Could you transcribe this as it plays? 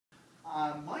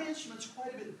My instrument's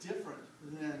quite a bit different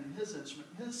than his instrument.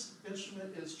 His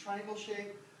instrument is triangle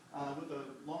shaped with a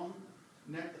long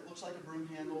neck that looks like a broom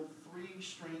handle, 3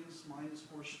 strings, mine is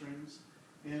 4 strings.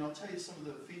 And I'll tell you some of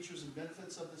the features and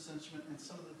benefits of this instrument and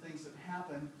some of the things that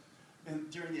happen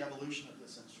during the evolution of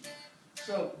this instrument.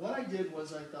 So what I did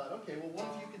was I thought, okay, well, what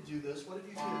if you could do this? What if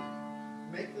you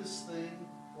could make this thing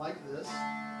like this?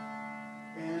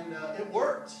 And it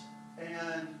worked.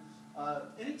 And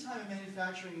anytime in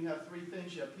manufacturing you have 3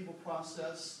 things. You have people,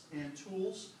 process, and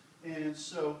tools. And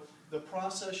so the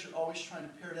process, you're always trying to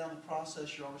pare down the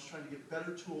process. You're always trying to get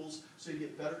better tools so you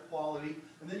get better quality.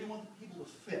 And then you want the people to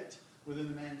fit within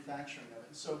the manufacturing of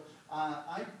it. So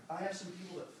I have some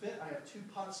people that fit. I have 2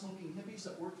 pot-smoking hippies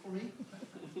that work for me.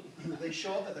 They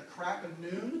show up at the crack of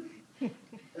noon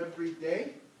every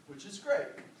day, which is great.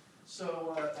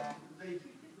 So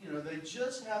they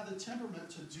just have the temperament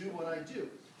to do what I do.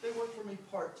 They work for me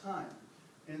part-time.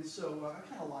 And so I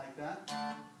kind of like that.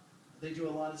 They do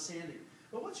a lot of sanding.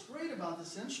 But what's great about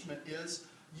this instrument is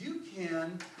you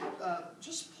can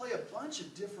just play a bunch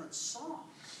of different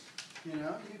songs. You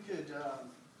know, you could,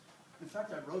 in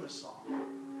fact, I wrote a song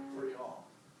for y'all.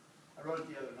 I wrote it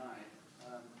the other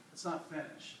night. It's not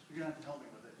finished. You're going to have to help me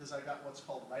with it because I got what's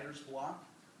called writer's block.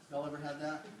 Y'all ever had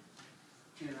that?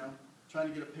 You know, trying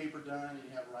to get a paper done and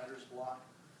you have writer's block.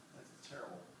 That's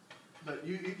terrible. But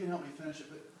you can help me finish it.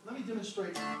 But let me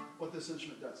demonstrate what this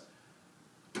instrument does.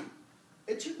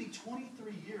 It took me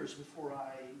 23 years before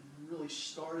I really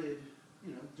started,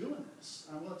 doing this.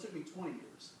 Well, it took me 20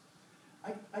 years.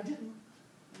 I didn't,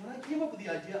 when I came up with the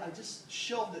idea, I just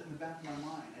shelved it in the back of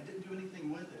my mind. I didn't do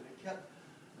anything with it. It kept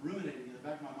ruminating in the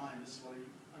back of my mind. This is what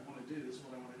I want to do. This is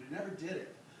what I want to do. Never did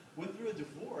it. Went through a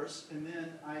divorce, and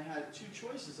then I had 2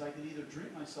 choices. I could either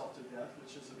drink myself to death,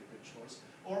 which isn't a good choice,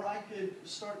 or I could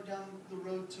start down the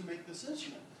road to make this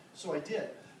instrument. So I did.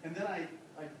 And then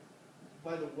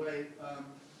by the way, I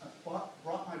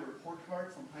brought my report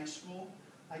card from high school.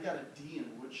 I got a D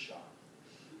in wood shop,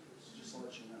 just to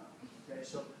let you know. Okay,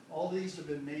 so all these have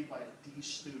been made by a D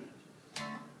student.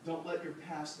 Don't let your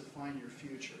past define your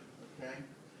future, okay?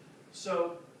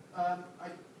 So,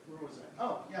 where was I?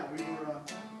 Oh, yeah, we were,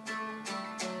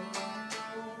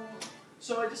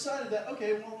 so I decided that,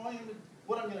 okay, well,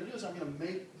 what I'm going to do is I'm going to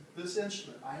make this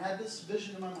instrument. I had this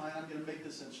vision in my mind, I'm going to make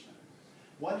this instrument.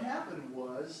 What happened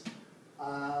was,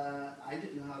 I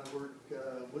didn't know how to work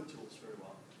wood tools very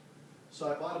well.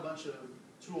 So I bought a bunch of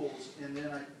tools, and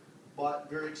then I bought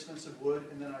very expensive wood,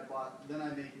 and then I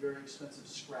made very expensive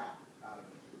scrap out of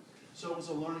it. So it was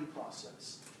a learning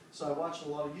process. So I watched a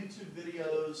lot of YouTube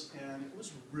videos, and it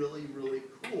was really, really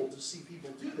cool to see people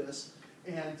do this.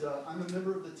 And I'm a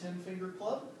member of the 10-Finger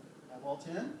Club. I have all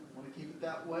 10. I want to keep it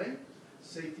that way.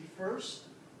 Safety first.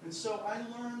 And so I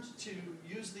learned to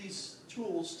use these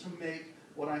tools to make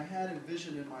what I had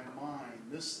envisioned in my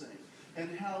mind, this thing,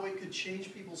 and how it could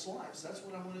change people's lives. That's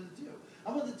what I wanted to do.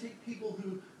 I wanted to take people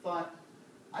who thought,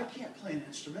 I can't play an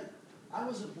instrument. I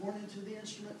wasn't born into the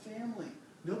instrument family.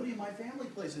 Nobody in my family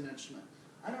plays an instrument.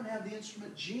 I don't have the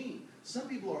instrument gene. Some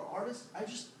people are artists. I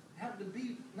just happen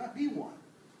to not be one.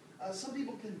 Some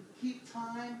people can keep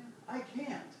time. I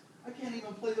can't. I can't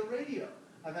even play the radio.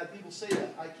 I've had people say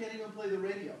that. I can't even play the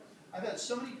radio. I've had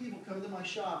so many people come to my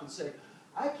shop and say,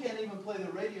 I can't even play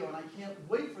the radio, and I can't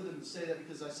wait for them to say that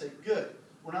because I say, good,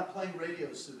 we're not playing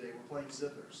radios today, we're playing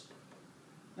Zithers.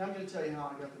 Now I'm going to tell you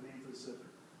how I got the name for the Zither.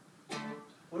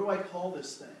 What do I call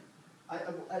this thing?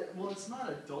 Well, it's not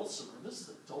a dulcimer. This is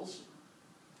a dulcimer.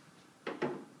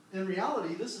 In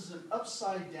reality, this is an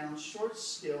upside-down,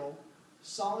 short-scale,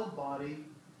 solid body,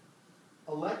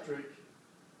 electric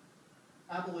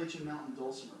Appalachian Mountain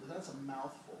dulcimer. But that's a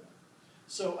mouthful.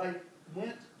 So I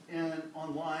went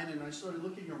online and I started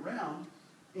looking around,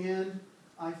 and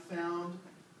I found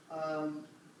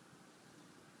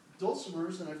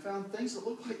dulcimers, and I found things that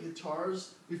looked like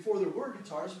guitars before there were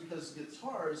guitars, because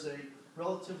guitar is a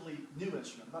relatively new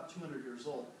instrument, about 200 years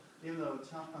old. Even though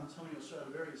Antonio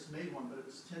Stradivarius made one, but it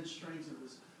was 10 strings and it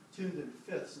was tuned in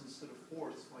fifths instead of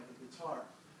fourths like a guitar.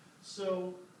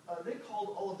 So they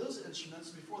called all of those instruments,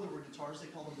 before there were guitars, they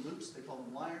called them lutes, they called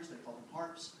them lyres, they called them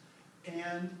harps,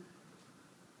 and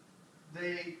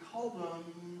they called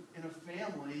them, in a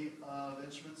family of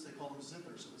instruments, they called them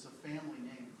zithers. It was a family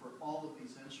name for all of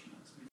these instruments.